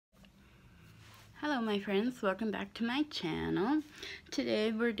Hello my friends, welcome back to my channel.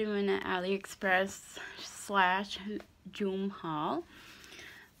 Today we're doing an AliExpress / Joom haul.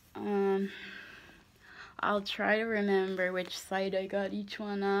 I'll try to remember which site I got each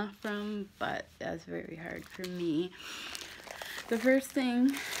one off from, but that's very hard for me. The first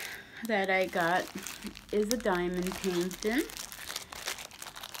thing that I got is a diamond painting.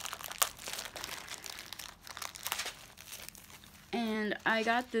 And I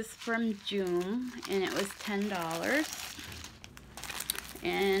got this from Joom, and it was $10.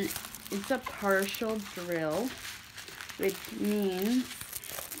 And it's a partial drill, which means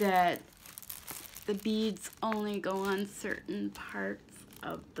that the beads only go on certain parts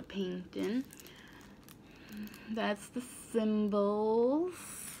of the painting. That's the symbols,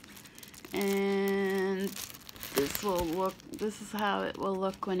 and this is how it will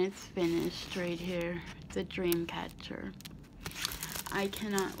look when it's finished right here. It's a dream catcher. I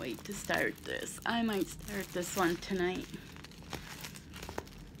cannot wait to start this. I might start this one tonight.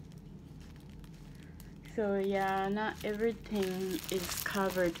 So yeah, not everything is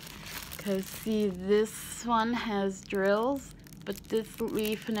covered, because see, this one has drills, but this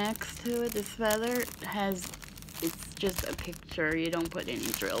leaf next to it, this feather, it's just a picture. You don't put any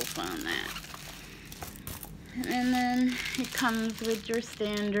drills on that. And then it comes with your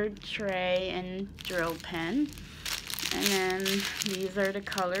standard tray and drill pen. And then these are the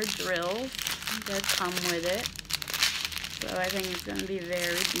colored drills that come with it. So I think it's going to be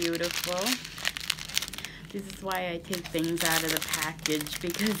very beautiful. This is why I take things out of the package,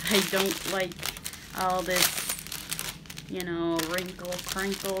 because I don't like all this, you know, wrinkle,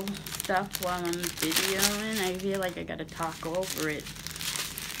 crinkle stuff while I'm videoing. I feel like I got to talk over it.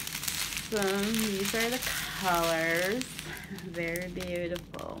 So these are the colors. Very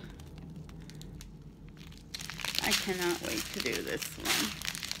beautiful. I cannot wait to do this one.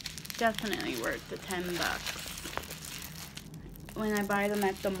 Definitely worth the $10. When I buy them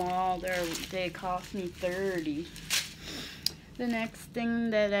at the mall, they cost me $30. The next thing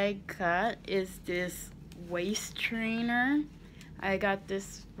that I got is this waist trainer. I got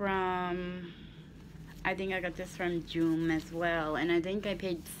this from, I think I got this from Joom as well, and I think I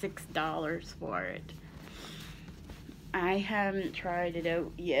paid $6 for it. I haven't tried it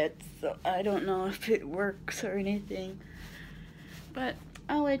out yet, so I don't know if it works or anything, but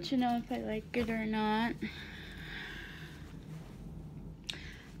I'll let you know if I like it or not.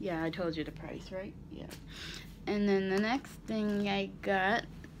 Yeah, I told you the price, right? Yeah. And then the next thing I got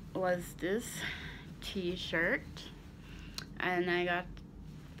was this t-shirt, and I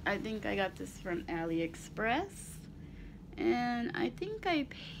think I got this from AliExpress, and I think I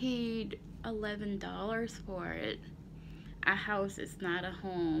paid $11 for it. A house is not a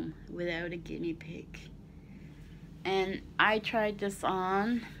home without a guinea pig. And I tried this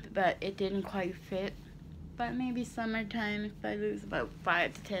on, but it didn't quite fit. But maybe summertime, if I lose about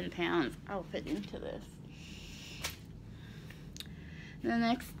 5 to 10 pounds, I'll fit into this. The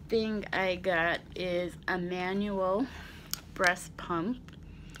next thing I got is a manual breast pump.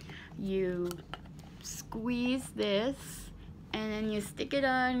 You squeeze this, and then you stick it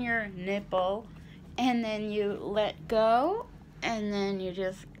on your nipple, and then you let go, and then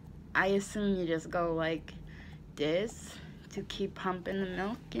I assume you just go like this to keep pumping the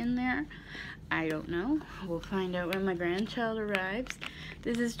milk in there. I don't know. We'll find out when my grandchild arrives.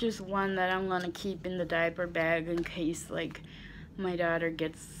 This is just one that I'm gonna keep in the diaper bag in case like my daughter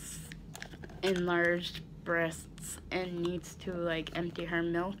gets enlarged breasts and needs to like empty her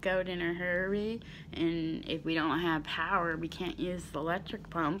milk out in a hurry, and if we don't have power we can't use the electric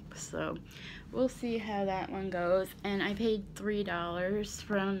pump, so we'll see how that one goes. And I paid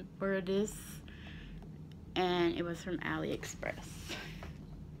 $3 for this, and it was from AliExpress,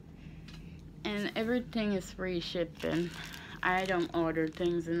 and everything is free shipping. I don't order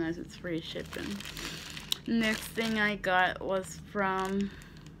things unless it's free shipping. Next thing I got was from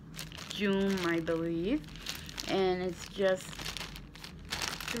Joom, I believe, and it's just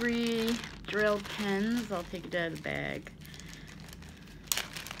 3 drill pens. I'll take it out of the bag.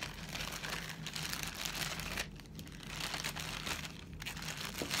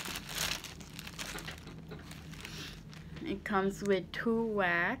 It comes with 2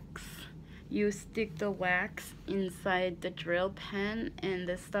 wax. You stick the wax inside the drill pen, and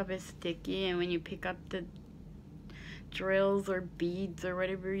this stuff is sticky, and when you pick up the drills or beads or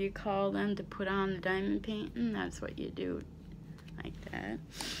whatever you call them to put on the diamond painting, that's what you do, like that.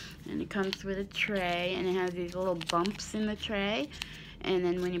 And it comes with a tray, and it has these little bumps in the tray, and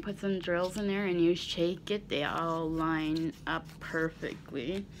then when you put some drills in there and you shake it, they all line up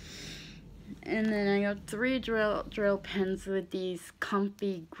perfectly. And then I got 3 drill pens with these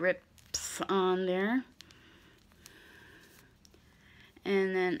comfy grips box on there.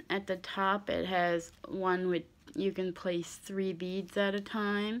 And then at the top it has one with, you can place 3 beads at a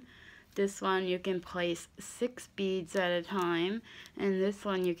time. This one you can place 6 beads at a time. And this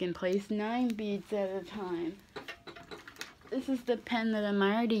one you can place 9 beads at a time. This is the pen that I'm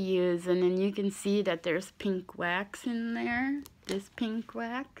already using, and you can see that there's pink wax in there. This pink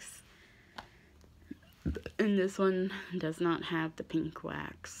wax. And this one does not have the pink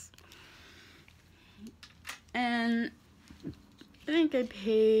wax. And I think I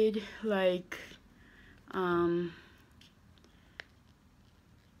paid like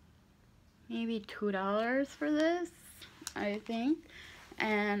maybe $2 for this, I think.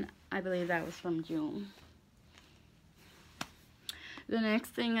 And I believe that was from Joom. The next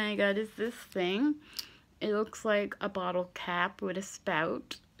thing I got is this thing. It looks like a bottle cap with a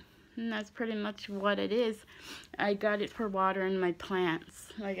spout. And that's pretty much what it is. I got it for watering my plants.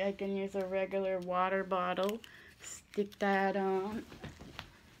 Like, I can use a regular water bottle, stick that on.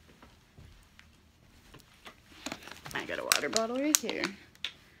 I got a water bottle right here.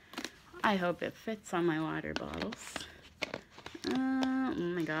 I hope it fits on my water bottles. Oh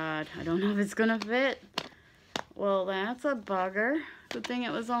my god, I don't know if it's gonna fit. Well, that's a bugger. Good thing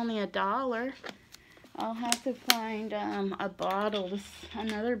it was only $1. I'll have to find a bottle,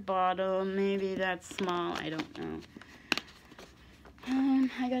 another bottle, maybe that's small, I don't know.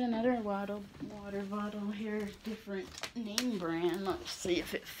 I got another water bottle here, different name brand. Let's see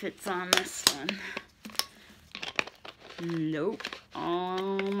if it fits on this one. Nope.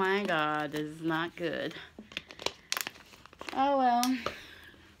 Oh my god, this is not good. Oh well,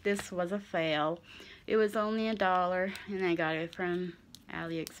 this was a fail. It was only $1 and I got it from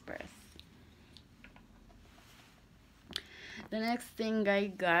AliExpress. The next thing I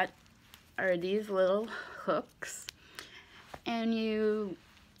got are these little hooks. And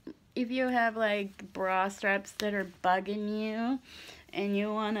if you have like bra straps that are bugging you and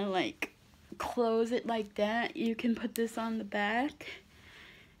you want to like close it like that, you can put this on the back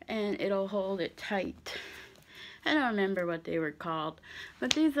and it'll hold it tight. I don't remember what they were called,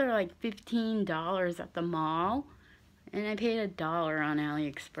 but these are like $15 at the mall, and I paid $1 on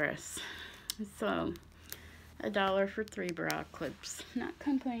AliExpress. So $1 for 3 bra clips. Not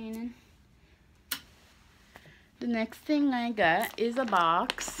complaining. The next thing I got is a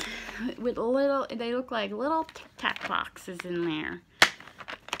box with little, they look like little Tic Tac boxes in there.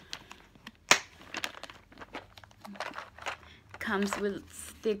 Comes with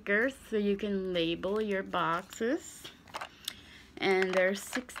stickers so you can label your boxes. And there's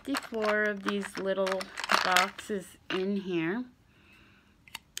 64 of these little boxes in here.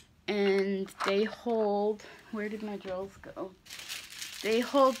 And they hold, where did my drills go? They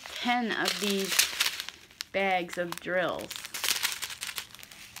hold 10 of these bags of drills.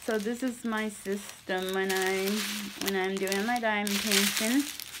 So this is my system when I'm doing my diamond painting.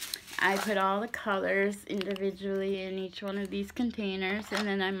 I put all the colors individually in each one of these containers, and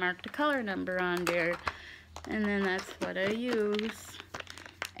then I mark the color number on there, and then that's what I use.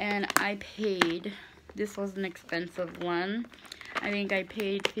 And I paid, this was an expensive one, I think I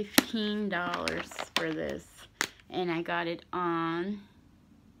paid $15 for this, and I got it on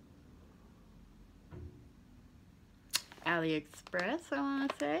AliExpress, I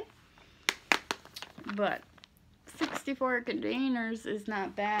want to say. But 64 containers is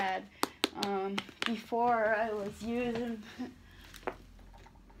not bad. Before I was using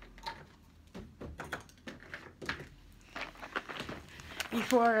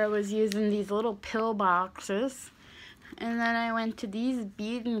these little pill boxes, and then I went to these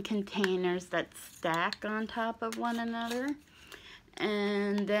beading containers that stack on top of one another,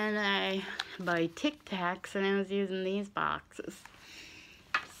 and then I buy Tic Tacs, and I was using these boxes.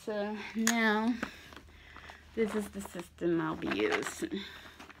 So now this is the system I'll be using.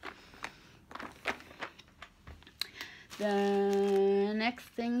 The next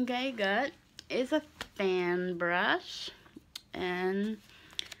thing I got is a fan brush, and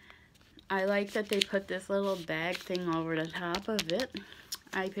I like that they put this little bag thing over the top of it.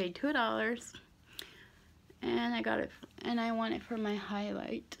 I paid $2, and I got it, and I want it for my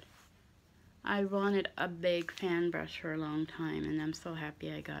highlight. I wanted a big fan brush for a long time, and I'm so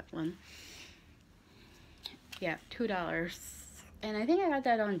happy I got one. Yeah, $2. And I think I got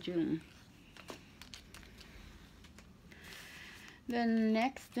that on Joom. The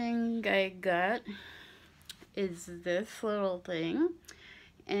next thing I got is this little thing.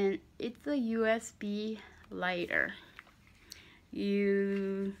 And it's a USB lighter.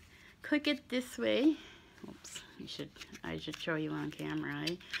 You click it this way. Oops, I should show you on camera,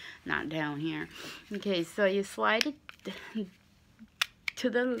 right? Not down here. Okay, so you slide it to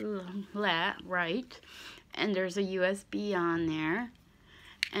the right, and there's a USB on there,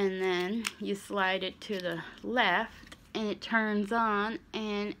 and then you slide it to the left and it turns on,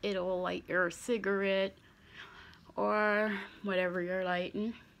 and it'll light your cigarette or whatever you're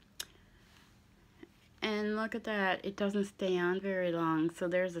lighting. And look at that, it doesn't stay on very long, so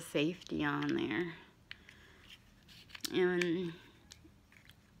there's a safety on there. And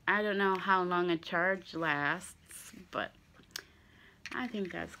I don't know how long a charge lasts, but I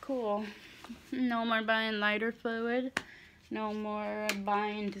think that's cool. No more buying lighter fluid. No more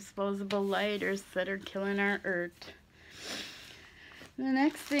buying disposable lighters that are killing our earth. The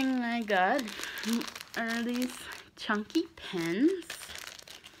next thing I got are these chunky pens.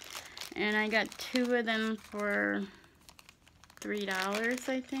 And I got 2 of them for $3,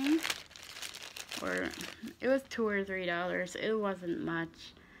 I think. Or it was $2 or $3. It wasn't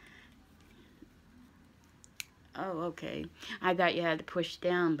much. Oh, okay. I thought you had to push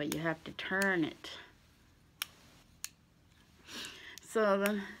down, but you have to turn it. So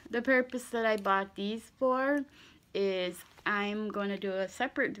the purpose that I bought these for is I'm going to do a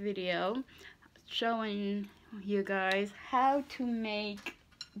separate video showing you guys how to make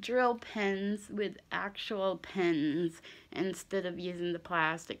drill pens with actual pens instead of using the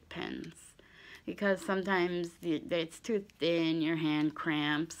plastic pens, because sometimes it's too thin, your hand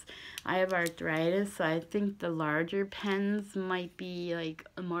cramps. I have arthritis, so I think the larger pens might be like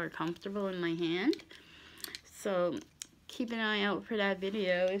more comfortable in my hand. So keep an eye out for that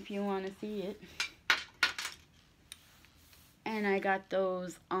video if you want to see it. And I got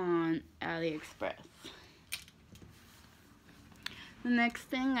those on AliExpress. The next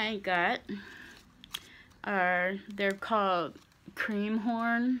thing I got are, they're called cream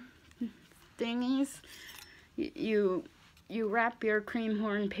horn thingies. You wrap your cream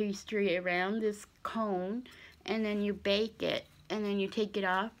horn pastry around this cone, and then you bake it, and then you take it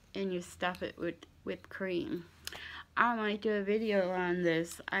off and you stuff it with whipped cream. I might do a video on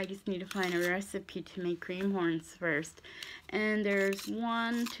this. I just need to find a recipe to make cream horns first. And there's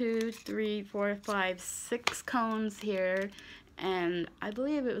 1, 2, 3, 4, 5, 6 cones here, and I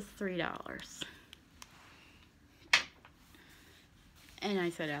believe it was $3. And I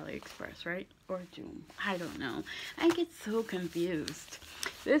said AliExpress, right? Or Joom. I don't know. I get so confused.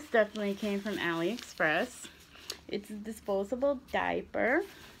 This definitely came from AliExpress. It's a disposable diaper.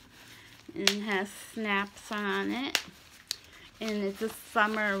 And it has snaps on it. And it's a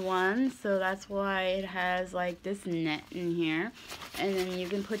summer one, so that's why it has like this net in here. And then you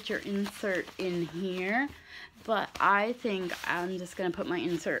can put your insert in here. But I think I'm just going to put my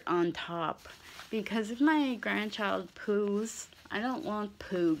insert on top, because if my grandchild poos, I don't want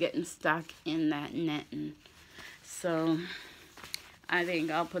poo getting stuck in that netting. So I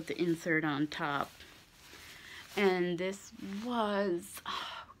think I'll put the insert on top. And this was,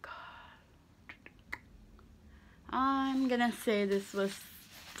 oh God, I'm going to say this was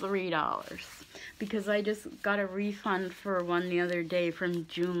 $3. Because I just got a refund for one the other day from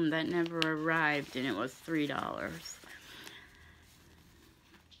Joom that never arrived, and it was $3.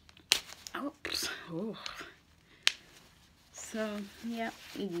 Oops. Ooh. So, yep,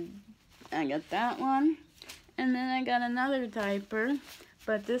 I got that one. And then I got another diaper,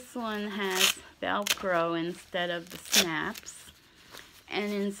 but this one has Velcro instead of the snaps.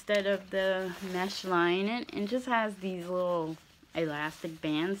 And instead of the mesh lining, it just has these little elastic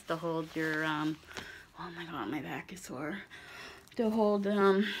bands to hold your, oh my God, my back is sore, to hold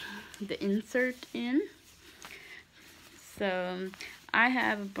the insert in. So I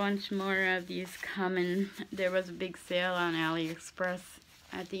have a bunch more of these coming. There was a big sale on AliExpress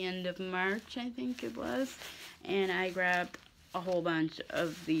at the end of March, I think it was, and I grabbed a whole bunch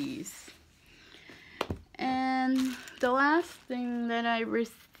of these. And the last thing that I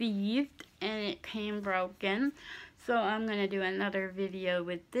received, and it came broken, so I'm going to do another video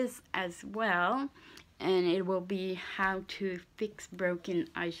with this as well, and it will be how to fix broken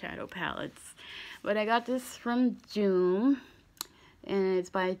eyeshadow palettes. But I got this from Joom, and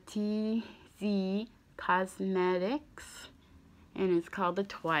it's by TZ Cosmetics, and it's called the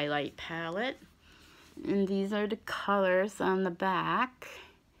Twilight Palette. And these are the colors on the back: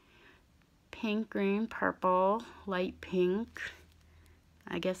 pink, green, purple, light pink.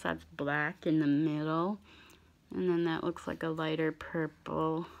 I guess that's black in the middle. And then that looks like a lighter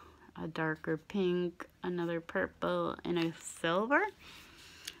purple, a darker pink, another purple, and a silver.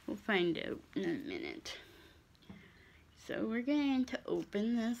 We'll find out in a minute. So we're going to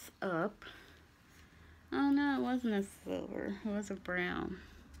open this up. Oh no, it wasn't a silver, it was a brown.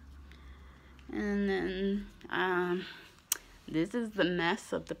 And then this is the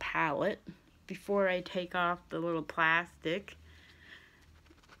mess of the palette before I take off the little plastic.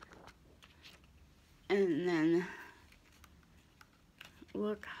 And then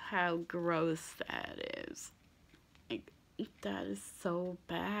look how gross that is. Like, that is so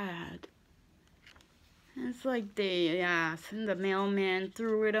bad. It's like the mailman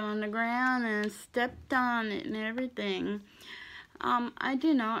threw it on the ground and stepped on it and everything. I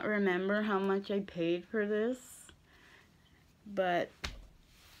do not remember how much I paid for this, but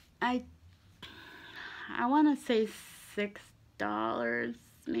I want to say $6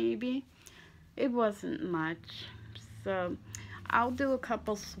 maybe. It wasn't much, so I'll do a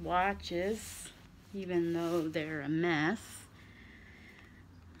couple swatches, even though they're a mess.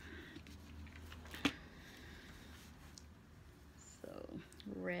 So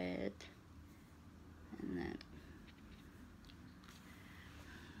red, and then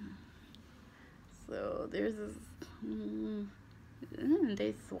so there's this.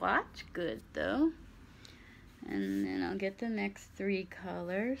 They swatch good though. And then I'll get the next 3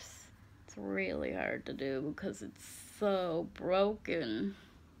 colors. It's really hard to do because it's so broken.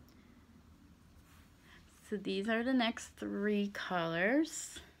 So these are the next 3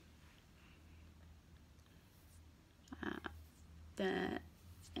 colors. That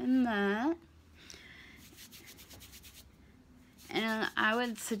and that. And I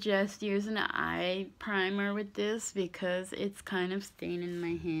would suggest using an eye primer with this because it's kind of staining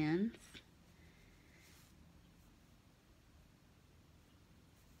my hands.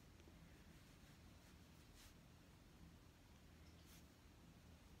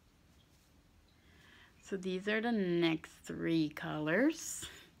 So these are the next 3 colors.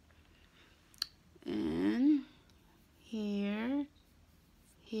 And here,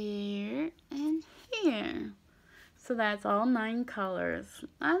 here, and here. So that's all 9 colors.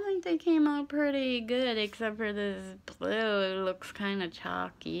 I think they came out pretty good, except for this blue. It looks kind of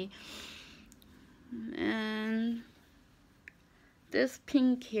chalky. And this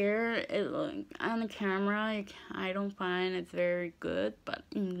pink here, on the camera, I don't find it's very good, but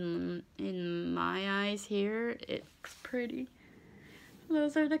in my eyes here, it looks pretty.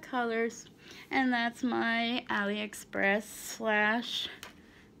 Those are the colors. And that's my AliExpress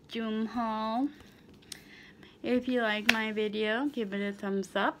 / Joom haul. If you like my video, give it a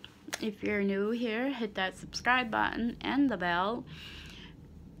thumbs up. If you're new here, hit that subscribe button and the bell.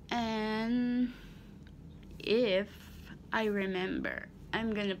 And if I remember,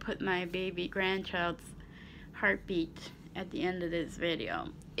 I'm gonna put my baby grandchild's heartbeat at the end of this video.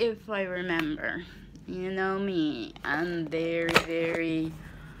 If I remember. You know me, I'm very, very,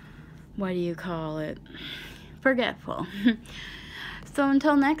 what do you call it? Forgetful. So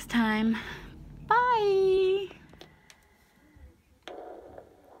until next time, bye!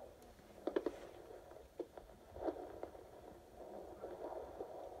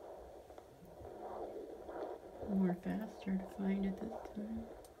 More faster to find it this time.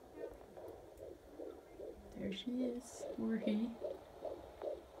 There she is, or he.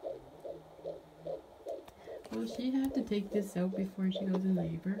 Will she have to take this out before she goes in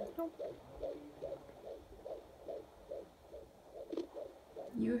labor? Nope.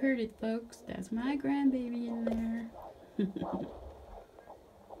 You heard it, folks. That's my grandbaby in there.